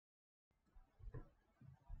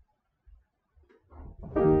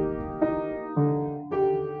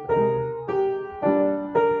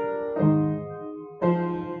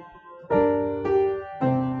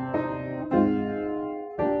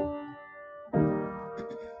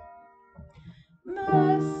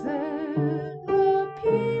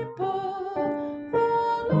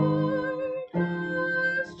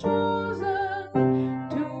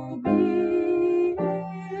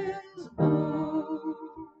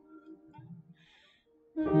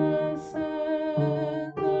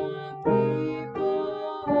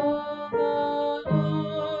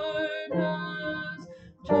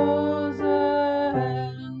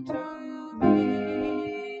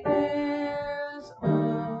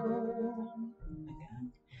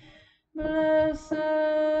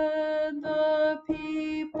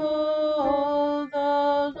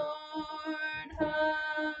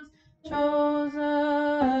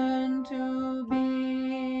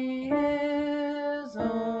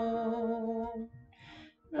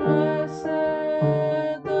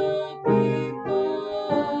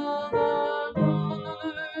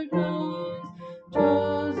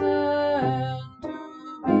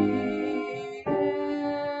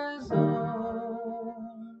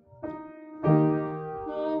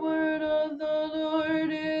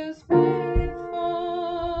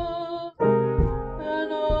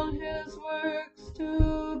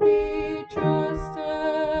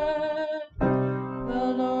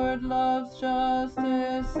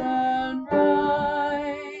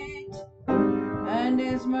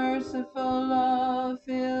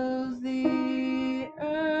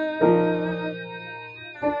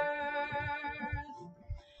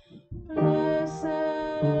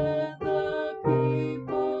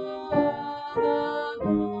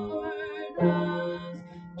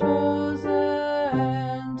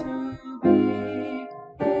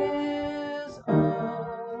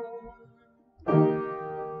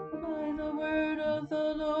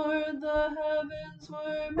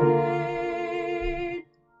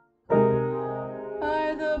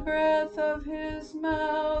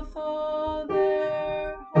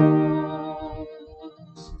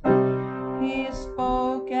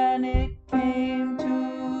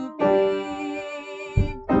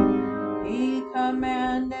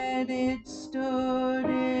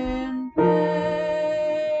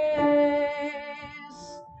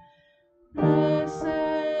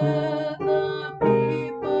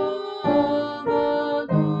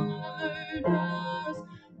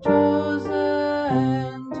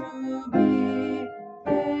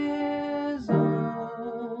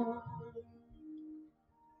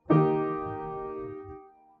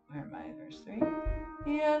Verse 3.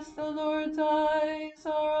 Yes, the Lord's eyes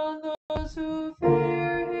are on those who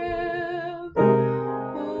fear him,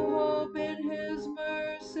 who hope in his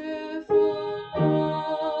merciful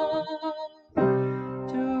love,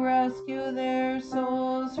 to rescue their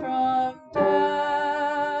souls from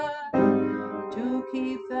death, to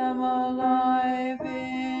keep them alive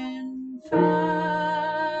in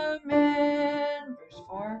famine. Verse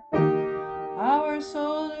 4. Our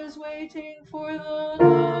soul is waiting for the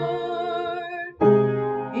Lord.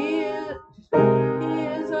 He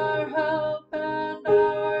is our help and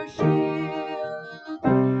our shield.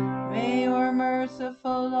 May your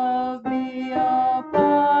merciful love